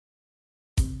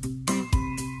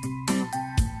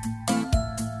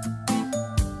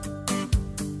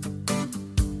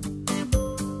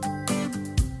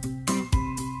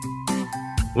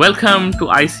Welcome to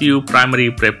ICU Primary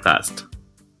Prepcast.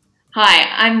 Hi,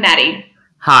 I'm Maddi.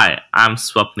 Hi, I'm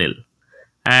Swapnil,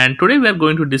 and today we are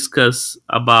going to discuss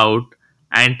about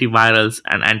antivirals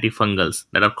and antifungals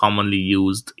that are commonly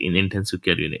used in intensive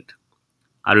care unit.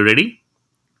 Are you ready?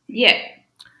 Yeah.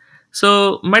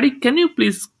 So, Madi, can you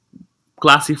please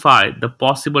classify the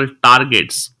possible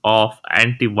targets of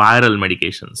antiviral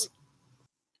medications?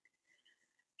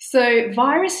 So,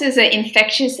 viruses are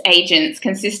infectious agents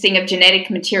consisting of genetic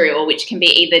material, which can be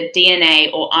either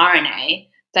DNA or RNA,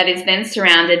 that is then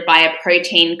surrounded by a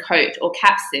protein coat or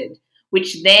capsid,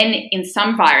 which then, in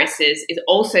some viruses, is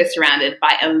also surrounded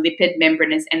by a lipid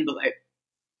membranous envelope.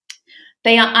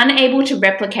 They are unable to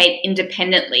replicate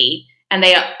independently, and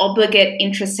they are obligate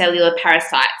intracellular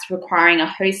parasites requiring a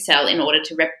host cell in order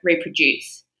to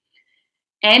reproduce.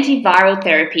 Antiviral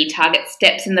therapy targets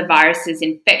steps in the virus's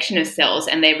infection of cells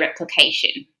and their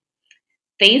replication.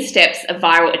 These steps are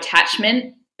viral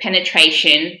attachment,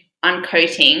 penetration,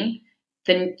 uncoating,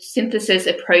 the synthesis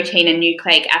of protein and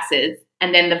nucleic acids,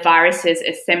 and then the virus's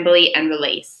assembly and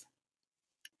release.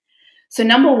 So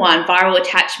number one, viral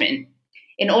attachment.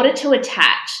 In order to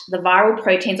attach, the viral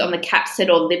proteins on the capsid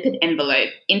or lipid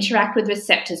envelope interact with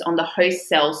receptors on the host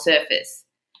cell surface.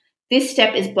 This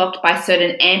step is blocked by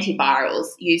certain antivirals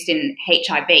used in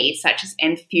HIV, such as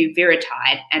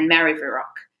enfuviritide and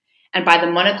mariviroc, and by the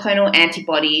monoclonal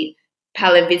antibody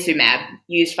palivizumab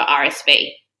used for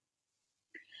RSV.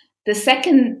 The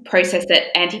second process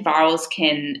that antivirals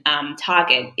can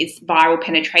target is viral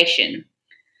penetration.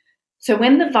 So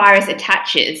when the virus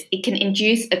attaches, it can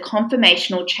induce a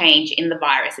conformational change in the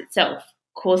virus itself,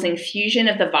 causing fusion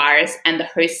of the virus and the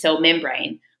host cell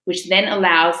membrane, which then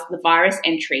allows the virus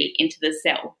entry into the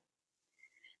cell.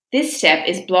 This step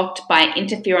is blocked by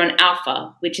interferon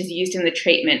alpha, which is used in the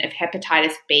treatment of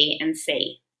hepatitis B and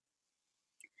C.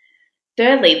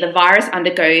 Thirdly, the virus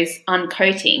undergoes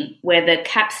uncoating, where the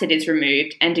capsid is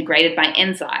removed and degraded by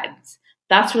enzymes,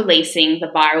 thus releasing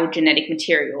the viral genetic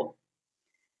material.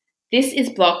 This is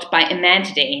blocked by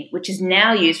amantadine, which is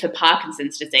now used for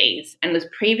Parkinson's disease and was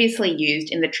previously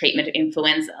used in the treatment of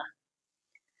influenza.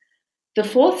 The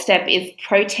fourth step is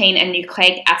protein and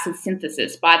nucleic acid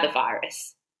synthesis by the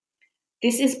virus.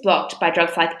 This is blocked by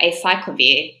drugs like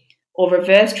acyclovir or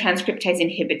reverse transcriptase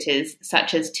inhibitors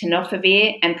such as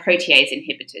tenofovir and protease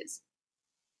inhibitors.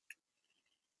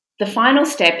 The final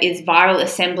step is viral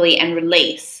assembly and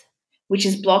release, which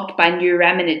is blocked by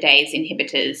neuraminidase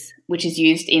inhibitors, which is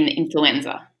used in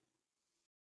influenza.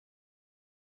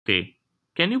 Okay,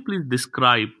 can you please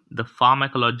describe the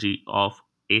pharmacology of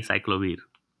acyclovir?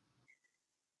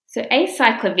 So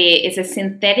acyclovir is a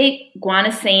synthetic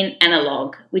guanosine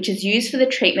analog, which is used for the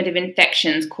treatment of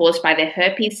infections caused by the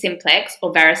herpes simplex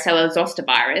or varicella zoster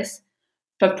virus,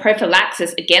 for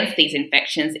prophylaxis against these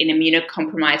infections in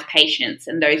immunocompromised patients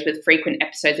and those with frequent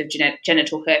episodes of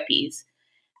genital herpes,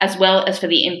 as well as for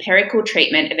the empirical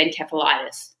treatment of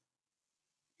encephalitis.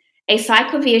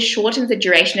 Acyclovir shortens the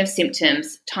duration of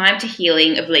symptoms, time to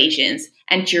healing of lesions,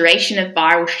 and duration of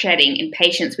viral shedding in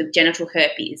patients with genital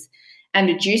herpes, and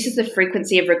reduces the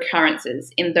frequency of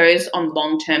recurrences in those on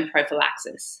long-term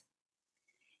prophylaxis.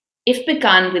 If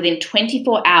begun within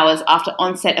 24 hours after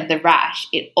onset of the rash,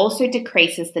 it also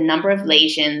decreases the number of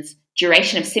lesions,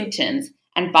 duration of symptoms,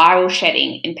 and viral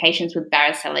shedding in patients with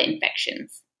varicella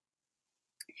infections.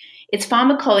 Its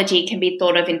pharmacology can be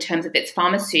thought of in terms of its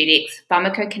pharmaceutics,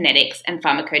 pharmacokinetics, and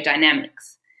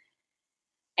pharmacodynamics.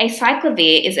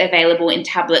 Acyclovir is available in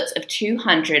tablets of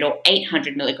 200 or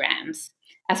 800 milligrams,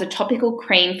 as a topical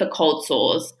cream for cold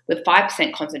sores with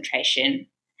 5% concentration,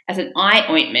 as an eye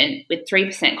ointment with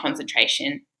 3%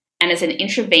 concentration, and as an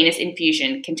intravenous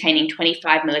infusion containing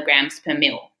 25 milligrams per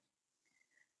ml.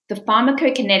 The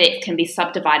pharmacokinetics can be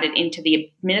subdivided into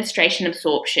the administration,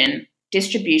 absorption,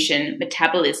 distribution,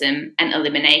 metabolism, and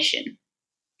elimination.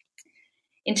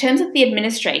 In terms of the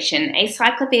administration,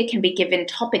 acyclovir can be given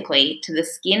topically to the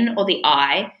skin or the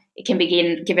eye. It can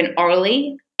be given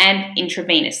orally and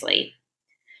intravenously.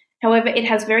 However, it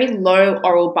has very low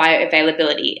oral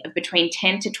bioavailability of between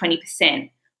 10 to 20%,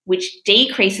 which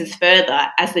decreases further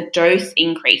as the dose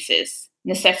increases,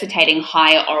 necessitating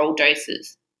higher oral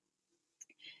doses.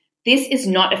 This is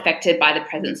not affected by the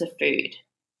presence of food.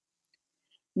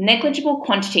 Negligible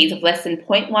quantities of less than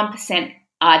 0.1%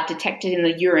 are detected in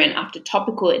the urine after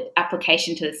topical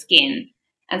application to the skin,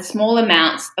 and small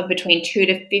amounts of between 2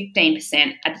 to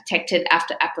 15% are detected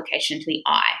after application to the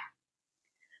eye.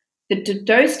 The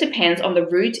dose depends on the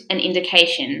route and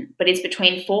indication, but is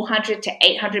between 400 to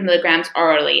 800 milligrams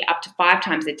orally up to 5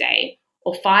 times a day,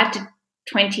 or 5 to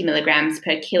 20 milligrams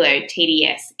per kilo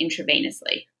TDS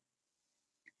intravenously.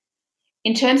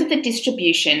 In terms of the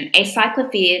distribution,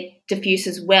 acyclovir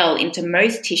diffuses well into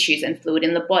most tissues and fluid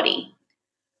in the body.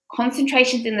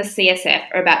 Concentrations in the CSF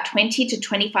are about 20 to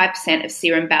 25% of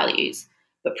serum values,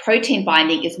 but protein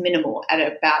binding is minimal at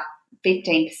about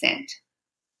 15%.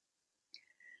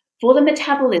 For the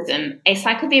metabolism,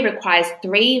 acyclovir requires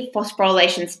 3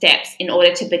 phosphorylation steps in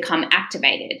order to become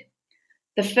activated.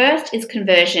 The first is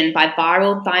conversion by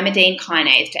viral thymidine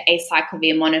kinase to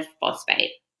acyclovir monophosphate.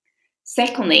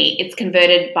 Secondly, it's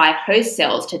converted by host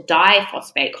cells to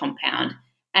diphosphate compound.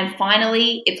 And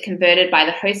finally, it's converted by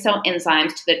the host cell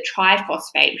enzymes to the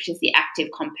triphosphate, which is the active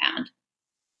compound.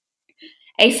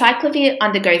 Acyclovir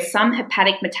undergoes some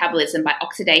hepatic metabolism by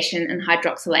oxidation and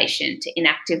hydroxylation to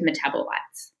inactive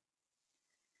metabolites.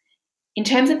 In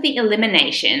terms of the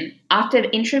elimination, after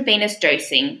intravenous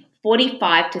dosing,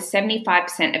 45 to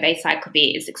 75% of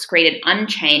acyclovir is excreted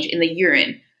unchanged in the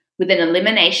urine, with an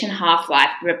elimination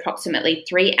half-life of approximately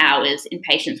 3 hours in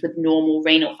patients with normal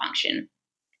renal function.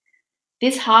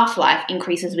 This half-life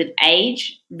increases with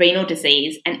age, renal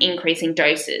disease, and increasing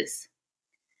doses.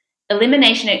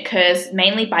 Elimination occurs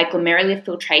mainly by glomerular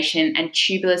filtration and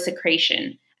tubular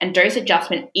secretion, and dose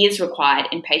adjustment is required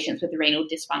in patients with renal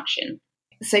dysfunction.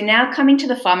 So now coming to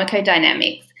the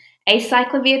pharmacodynamics,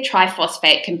 acyclovir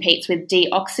triphosphate competes with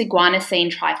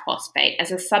deoxyguanosine triphosphate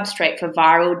as a substrate for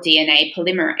viral DNA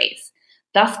polymerase,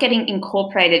 thus getting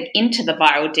incorporated into the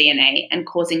viral DNA and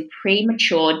causing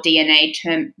premature DNA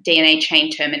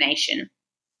chain termination.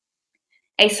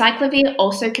 Acyclovir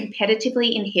also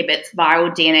competitively inhibits viral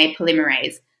DNA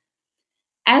polymerase.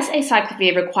 As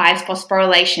acyclovir requires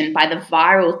phosphorylation by the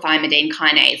viral thymidine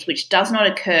kinase, which does not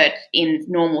occur in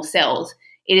normal cells,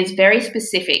 it is very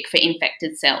specific for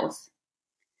infected cells.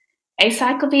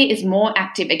 Acyclovir is more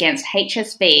active against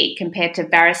HSV compared to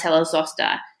varicella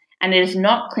zoster, and it is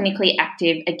not clinically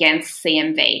active against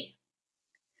CMV.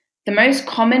 The most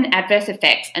common adverse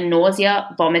effects are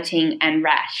nausea, vomiting, and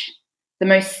rash. The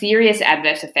most serious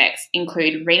adverse effects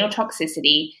include renal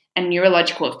toxicity and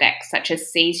neurological effects such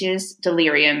as seizures,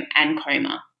 delirium, and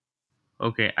coma.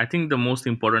 Okay, I think the most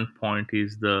important point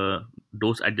is the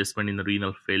dose adjustment in the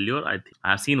renal failure.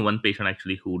 I've seen one patient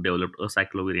actually who developed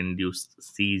acyclovir-induced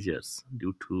seizures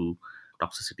due to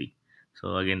toxicity.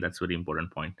 So again, that's a very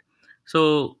important point.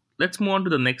 So let's move on to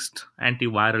the next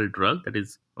antiviral drug, that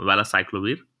is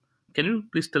valacyclovir. Can you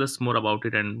please tell us more about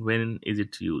it and when is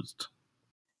it used?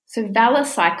 So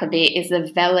valacyclovir is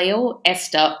the valyl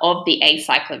ester of the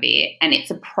acyclovir, and it's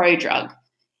a prodrug.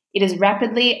 It is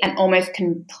rapidly and almost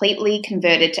completely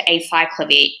converted to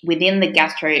acyclovir within the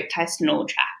gastrointestinal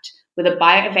tract, with a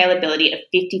bioavailability of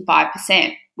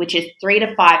 55%, which is 3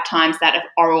 to 5 times that of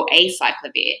oral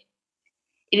acyclovir.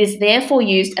 It is therefore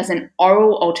used as an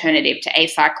oral alternative to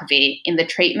acyclovir in the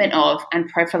treatment of and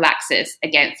prophylaxis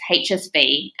against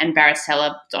HSV and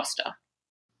varicella zoster.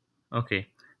 Okay.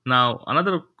 Now,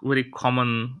 another very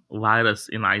common virus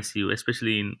in ICU,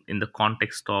 especially in the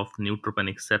context of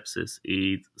neutropenic sepsis,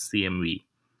 is CMV.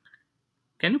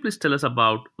 Can you please tell us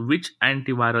about which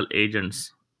antiviral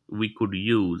agents we could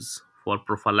use for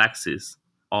prophylaxis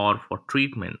or for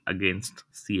treatment against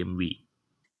CMV?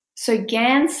 So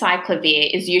ganciclovir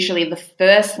is usually the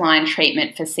first-line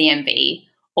treatment for CMV,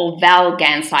 or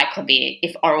valganciclovir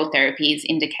if oral therapy is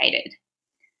indicated.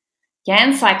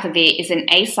 Ganciclovir is an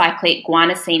acyclic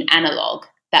guanosine analog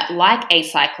that, like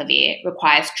acyclovir,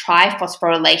 requires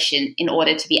triphosphorylation in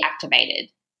order to be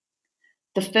activated.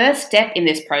 The first step in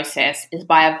this process is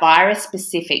by a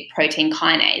virus-specific protein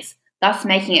kinase, thus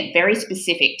making it very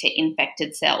specific to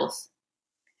infected cells.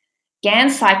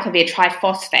 Ganciclovir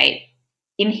triphosphate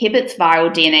inhibits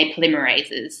viral DNA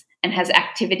polymerases and has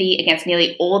activity against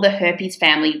nearly all the herpes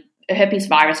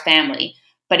virus family,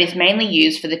 but is mainly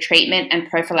used for the treatment and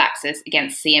prophylaxis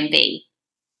against CMV.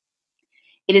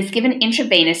 It is given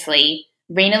intravenously,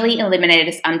 renally eliminated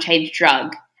as unchanged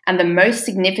drug, and the most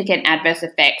significant adverse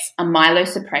effects are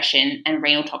myelosuppression and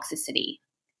renal toxicity.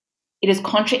 It is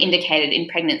contraindicated in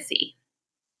pregnancy.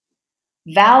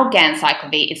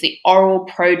 Valganciclovir is the oral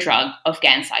prodrug of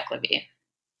ganciclovir.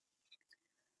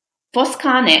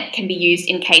 Foscarnet can be used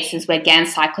in cases where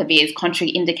ganciclovir is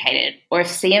contraindicated or if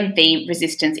CMV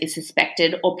resistance is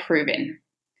suspected or proven.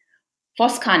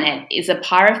 Foscarnet is a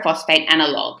pyrophosphate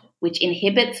analog which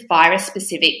inhibits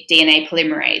virus-specific DNA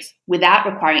polymerase without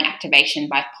requiring activation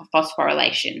by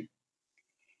phosphorylation.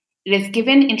 It is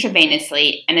given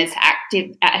intravenously and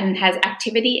has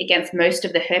activity against most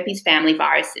of the herpes family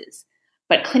viruses,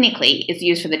 but clinically is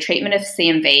used for the treatment of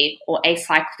CMV or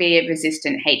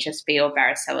acyclovir-resistant HSV or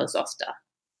varicella zoster.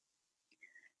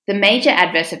 The major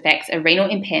adverse effects are renal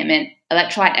impairment,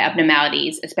 electrolyte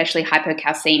abnormalities, especially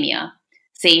hypocalcemia,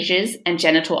 seizures, and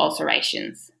genital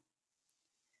ulcerations.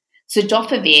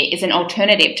 Cidofovir is an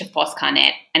alternative to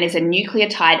foscarnet and is a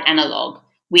nucleotide analogue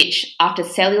which, after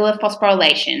cellular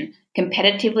phosphorylation,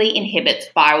 competitively inhibits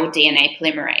viral DNA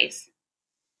polymerase.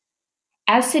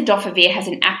 As cidofovir has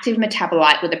an active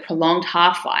metabolite with a prolonged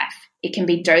half-life, it can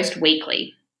be dosed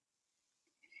weekly.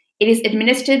 It is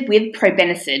administered with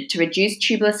probenecid to reduce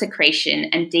tubular secretion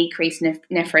and decrease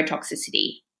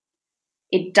nephrotoxicity.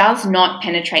 It does not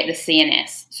penetrate the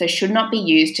CNS, so should not be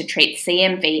used to treat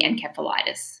CMV and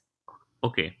encephalitis.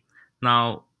 Okay,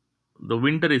 now the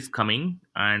winter is coming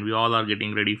and we all are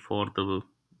getting ready for the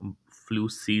flu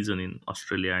season in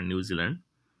Australia and New Zealand.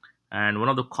 And one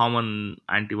of the common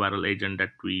antiviral agent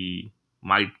that we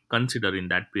might consider in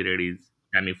that period is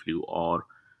Tamiflu or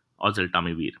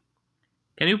oseltamivir.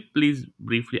 Can you please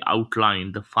briefly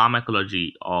outline the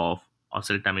pharmacology of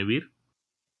oseltamivir?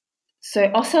 So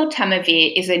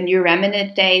oseltamivir is a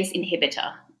neuraminidase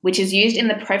inhibitor, which is used in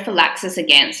the prophylaxis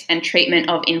against and treatment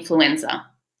of influenza.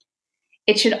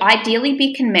 It should ideally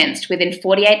be commenced within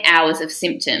 48 hours of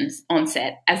symptoms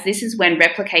onset, as this is when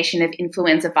replication of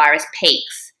influenza virus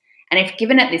peaks, and if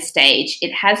given at this stage,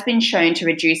 it has been shown to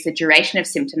reduce the duration of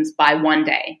symptoms by 1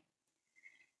 day.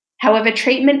 However,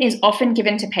 treatment is often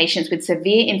given to patients with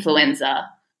severe influenza,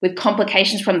 with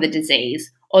complications from the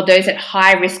disease, or those at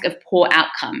high risk of poor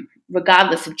outcome,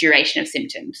 regardless of duration of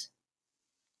symptoms.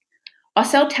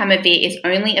 Oseltamivir is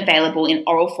only available in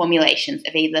oral formulations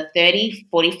of either 30,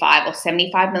 45, or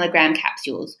 75 milligram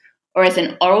capsules, or as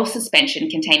an oral suspension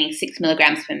containing 6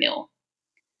 milligrams per ml.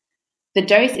 The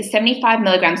dose is 75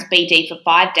 milligrams BD for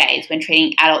 5 days when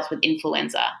treating adults with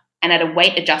influenza, and at a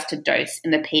weight-adjusted dose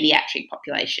in the pediatric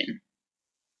population.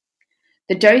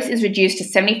 The dose is reduced to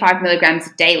 75 milligrams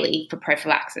daily for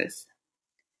prophylaxis.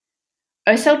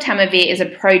 Oseltamivir is a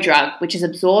prodrug which is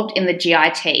absorbed in the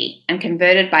GIT and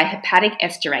converted by hepatic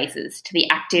esterases to the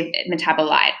active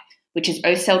metabolite, which is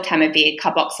oseltamivir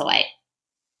carboxylate.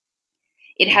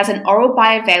 It has an oral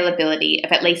bioavailability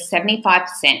of at least 75%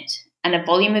 and a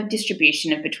volume of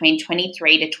distribution of between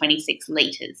 23 to 26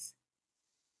 litres.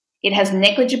 It has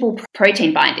negligible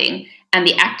protein binding, and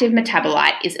the active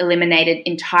metabolite is eliminated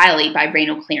entirely by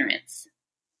renal clearance.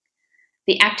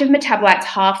 The active metabolite's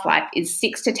half-life is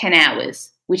 6 to 10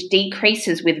 hours, which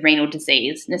decreases with renal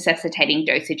disease, necessitating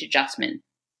dosage adjustment.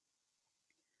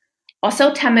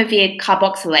 Oseltamivir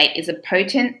carboxylate is a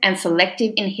potent and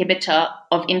selective inhibitor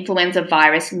of influenza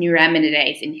virus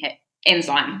neuraminidase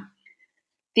enzyme.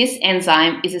 This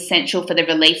enzyme is essential for the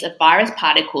release of virus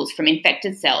particles from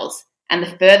infected cells and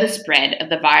the further spread of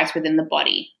the virus within the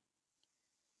body.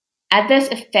 Adverse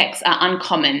effects are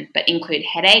uncommon but include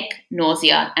headache,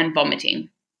 nausea, and vomiting.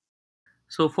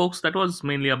 So, folks, that was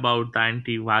mainly about the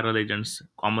antiviral agents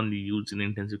commonly used in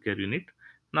intensive care unit.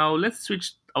 Now, let's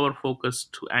switch our focus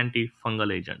to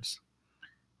antifungal agents.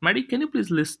 Maddi, can you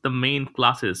please list the main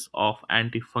classes of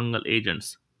antifungal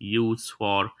agents used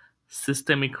for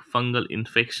systemic fungal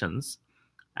infections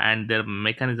and their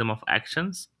mechanism of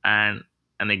actions and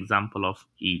an example of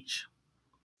each?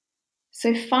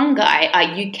 So fungi are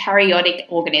eukaryotic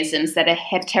organisms that are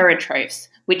heterotrophs,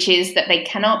 which is that they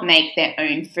cannot make their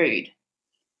own food.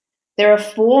 There are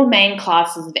 4 main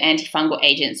classes of antifungal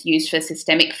agents used for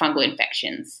systemic fungal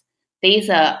infections. These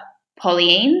are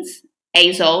polyenes,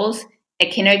 azoles,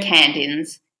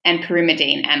 echinocandins, and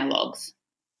pyrimidine analogues.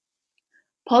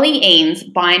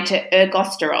 Polyenes bind to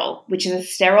ergosterol, which is a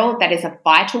sterol that is a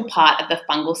vital part of the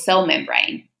fungal cell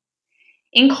membrane.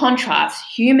 In contrast,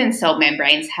 human cell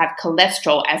membranes have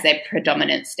cholesterol as their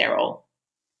predominant sterol.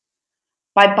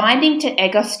 By binding to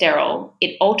ergosterol,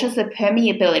 it alters the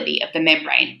permeability of the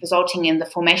membrane, resulting in the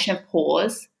formation of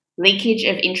pores, leakage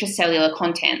of intracellular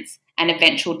contents, and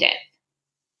eventual death.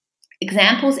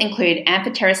 Examples include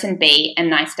amphotericin B and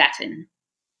nystatin.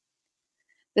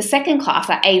 The second class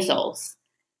are azoles.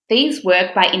 These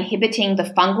work by inhibiting the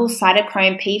fungal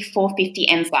cytochrome P450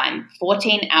 enzyme,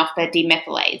 14-alpha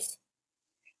demethylase.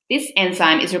 This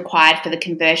enzyme is required for the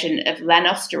conversion of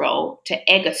lanosterol to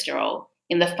ergosterol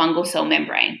in the fungal cell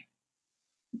membrane.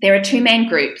 There are 2 main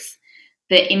groups,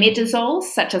 the imidazoles,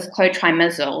 such as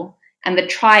clotrimazole, and the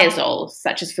triazoles,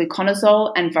 such as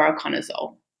fluconazole and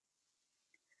voriconazole.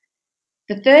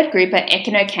 The third group are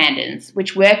echinocandins,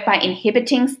 which work by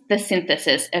inhibiting the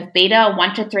synthesis of beta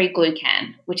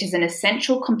 1,2,3-glucan, which is an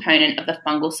essential component of the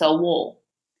fungal cell wall.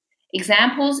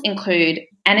 Examples include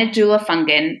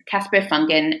anidulafungin,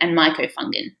 caspofungin, and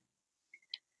mycofungin.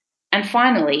 And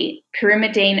finally,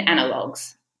 pyrimidine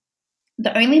analogues.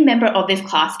 The only member of this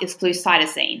class is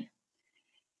flucytosine.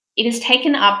 It is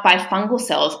taken up by fungal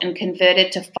cells and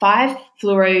converted to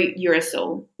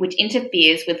 5-fluorouracil, which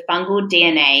interferes with fungal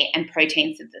DNA and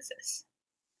protein synthesis.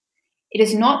 It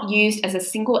is not used as a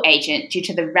single agent due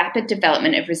to the rapid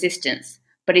development of resistance,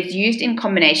 but is used in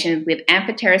combination with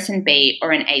amphotericin B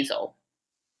or an azole.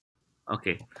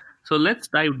 Okay, so let's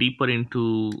dive deeper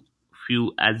into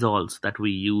few azoles that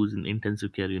we use in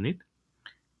intensive care unit.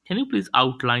 Can you please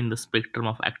outline the spectrum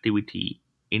of activity,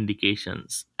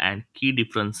 indications, and key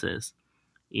differences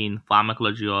in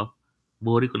pharmacology of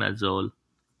voriconazole,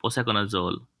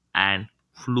 posaconazole, and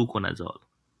fluconazole?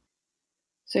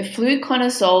 So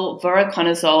fluconazole,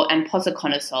 voriconazole, and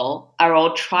posaconazole are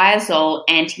all triazole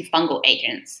antifungal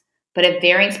agents, but have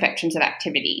varying spectrums of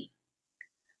activity.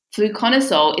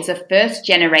 Fluconazole is a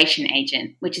first-generation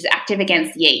agent which is active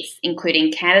against yeast,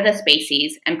 including Candida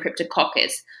species and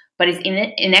Cryptococcus, but is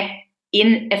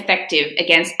ineffective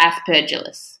against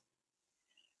Aspergillus.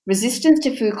 Resistance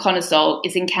to fluconazole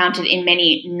is encountered in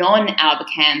many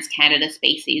non-albicans Candida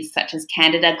species, such as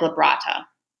Candida glabrata.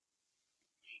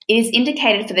 It is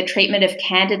indicated for the treatment of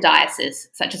candidiasis,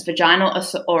 such as vaginal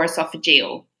or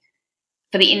esophageal,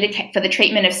 for the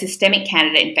treatment of systemic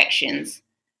Candida infections,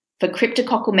 for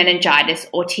cryptococcal meningitis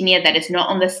or tinea that is not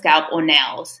on the scalp or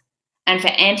nails, and for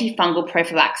antifungal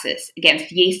prophylaxis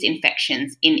against yeast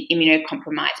infections in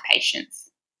immunocompromised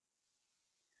patients.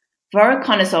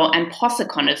 Voriconazole and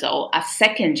posaconazole are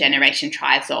second-generation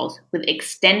triazoles with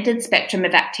extended spectrum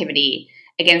of activity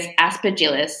against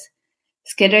Aspergillus,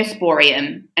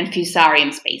 Scedosporium, and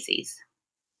Fusarium species.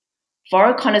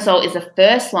 Voriconazole is a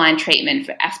first-line treatment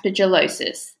for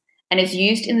aspergillosis and is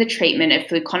used in the treatment of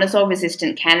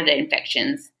fluconazole-resistant Candida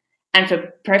infections and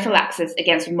for prophylaxis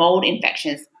against mold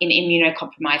infections in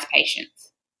immunocompromised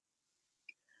patients.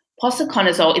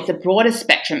 Posaconazole is the broadest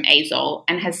spectrum azole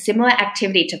and has similar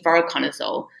activity to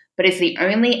voriconazole, but is the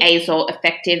only azole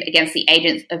effective against the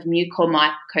agents of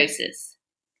mucormycosis.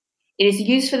 It is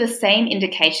used for the same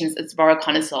indications as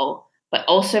voriconazole, but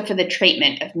also for the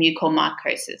treatment of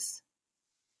mucormycosis.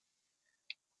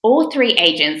 All three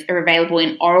agents are available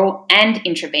in oral and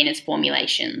intravenous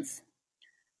formulations.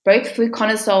 Both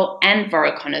fluconazole and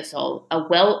voriconazole are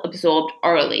well absorbed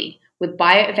orally, with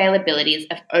bioavailabilities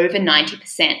of over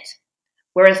 90%,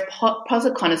 whereas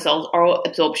posaconazole's oral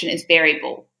absorption is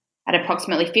variable at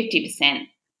approximately 50%,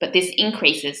 but this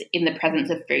increases in the presence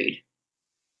of food.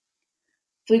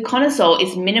 Fluconazole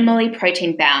is minimally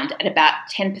protein bound at about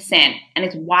 10% and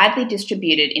is widely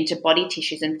distributed into body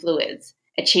tissues and fluids,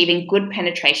 achieving good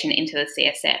penetration into the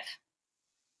CSF.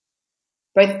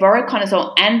 Both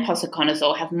voriconazole and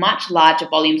posaconazole have much larger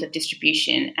volumes of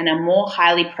distribution and are more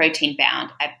highly protein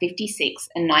bound at 56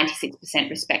 and 96%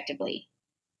 respectively.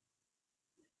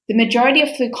 The majority of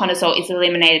fluconazole is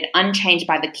eliminated unchanged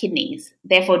by the kidneys,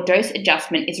 therefore dose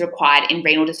adjustment is required in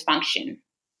renal dysfunction.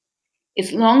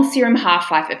 Its long serum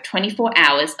half-life of 24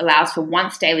 hours allows for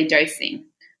once daily dosing,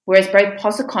 whereas both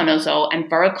posaconazole and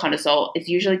voriconazole is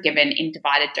usually given in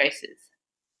divided doses.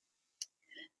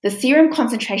 The serum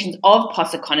concentrations of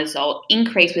posaconazole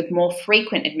increase with more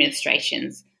frequent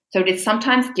administrations, so it is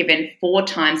sometimes given 4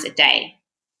 times a day.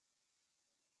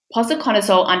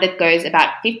 Posaconazole undergoes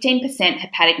about 15%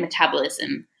 hepatic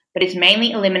metabolism, but is mainly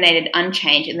eliminated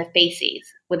unchanged in the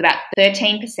feces, with about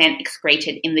 13%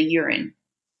 excreted in the urine.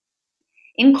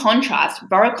 In contrast,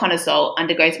 voriconazole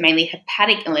undergoes mainly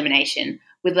hepatic elimination,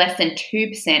 with less than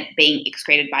 2% being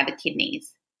excreted by the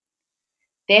kidneys.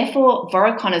 Therefore,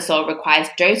 voriconazole requires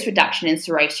dose reduction in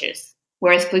cirrhosis,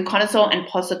 whereas fluconazole and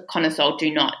posaconazole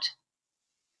do not.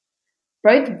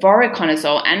 Both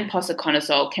voriconazole and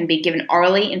posaconazole can be given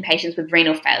orally in patients with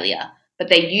renal failure, but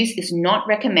their use is not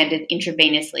recommended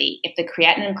intravenously if the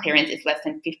creatinine clearance is less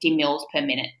than 50 mL per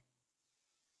minute.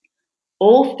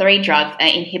 All 3 drugs are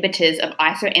inhibitors of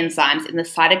isoenzymes in the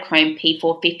cytochrome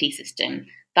P450 system,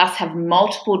 thus have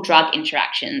multiple drug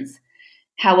interactions.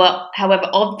 However,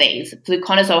 of these,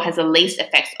 fluconazole has the least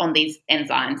effects on these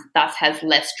enzymes, thus has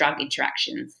less drug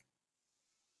interactions.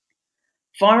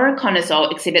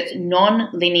 Voriconazole exhibits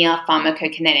non-linear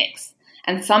pharmacokinetics,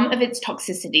 and some of its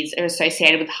toxicities are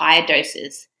associated with higher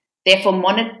doses. Therefore,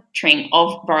 monitoring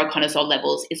of voriconazole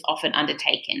levels is often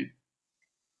undertaken.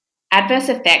 Adverse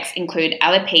effects include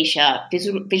alopecia,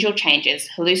 visual changes,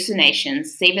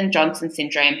 hallucinations, Stevens-Johnson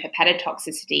syndrome,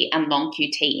 hepatotoxicity, and long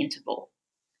QT interval.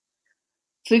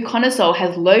 Fluconazole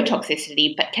has low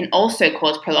toxicity but can also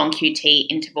cause prolonged QT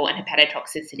interval and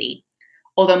hepatotoxicity,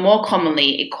 although more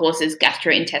commonly it causes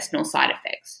gastrointestinal side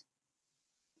effects.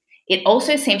 It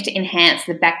also seems to enhance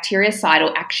the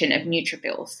bactericidal action of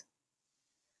neutrophils.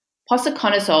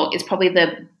 Posaconazole is probably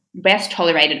the best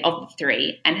tolerated of the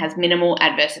 3 and has minimal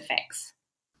adverse effects.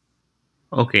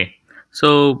 Okay.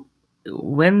 So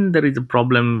when there is a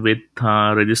problem with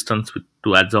resistance to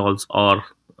azoles, or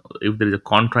if there is a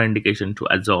contraindication to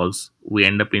azoles, we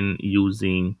end up in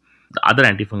using the other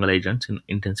antifungal agents in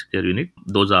intensive care unit.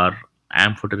 Those are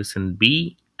amphotericin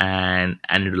B and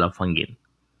anidulafungin.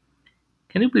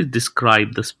 Can you please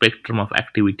describe the spectrum of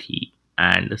activity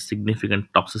and the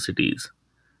significant toxicities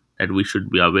that we should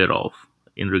be aware of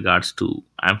in regards to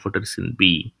amphotericin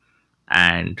B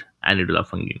and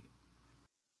anidulafungin?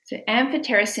 So,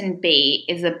 amphotericin B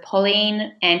is a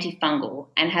polyene antifungal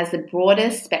and has the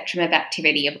broadest spectrum of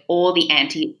activity of all the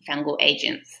antifungal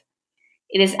agents.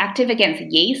 It is active against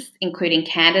yeast, including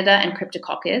Candida and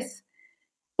Cryptococcus,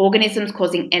 organisms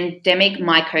causing endemic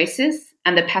mycosis,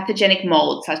 and the pathogenic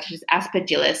molds such as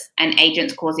Aspergillus and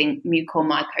agents causing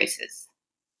mucormycosis.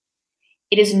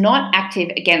 It is not active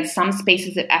against some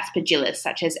species of Aspergillus,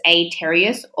 such as A.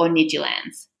 terreus or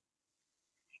nigulans.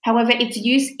 However, its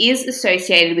use is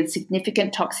associated with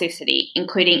significant toxicity,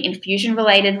 including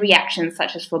infusion-related reactions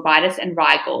such as phlebitis and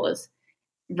rigors,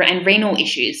 and renal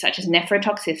issues such as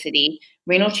nephrotoxicity,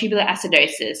 renal tubular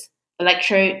acidosis,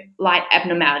 electrolyte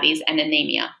abnormalities, and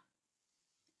anemia.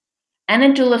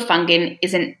 Anidulafungin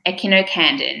is an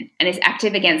echinocandin and is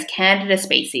active against Candida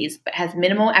species but has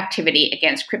minimal activity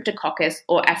against Cryptococcus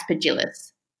or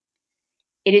Aspergillus.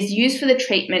 It is used for the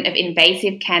treatment of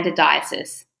invasive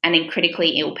candidiasis and in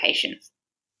critically ill patients.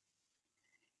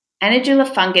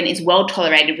 Anidulafungin is well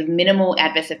tolerated with minimal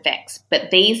adverse effects,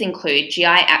 but these include GI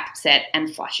upset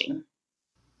and flushing.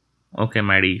 Okay,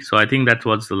 Maddie. So I think that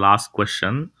was the last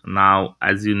question. Now,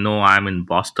 as you know, I'm in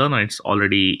Boston and it's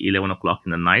already 11 o'clock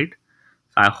in the night.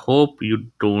 So I hope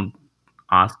you don't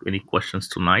ask any questions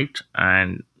tonight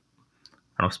and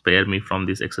kind of spare me from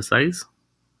this exercise.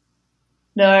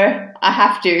 No, I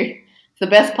have to. It's the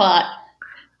best part.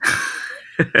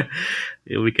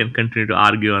 We can continue to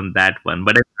argue on that one,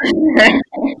 but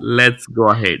let's go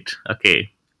ahead.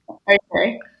 Okay.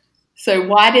 Okay. So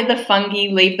why did the fungi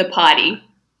leave the party?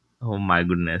 Oh my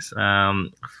goodness.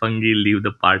 Fungi leave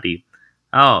the party.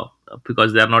 Oh,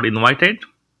 because they are not invited?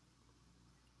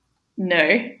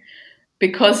 No,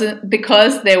 because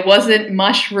there wasn't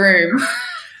mushroom.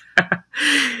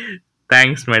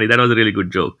 Thanks, Maddie. That was a really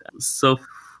good joke. So,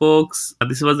 folks,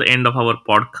 this was the end of our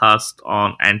podcast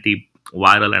on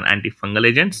antiviral and antifungal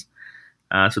agents.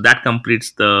 So that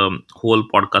completes the whole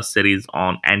podcast series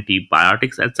on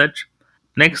antibiotics as such.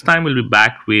 Next time, we'll be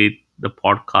back with the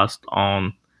podcast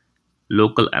on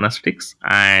local anesthetics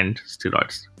and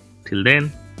steroids. Till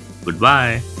then,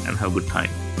 goodbye and have a good time.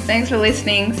 Thanks for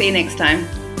listening. See you next time.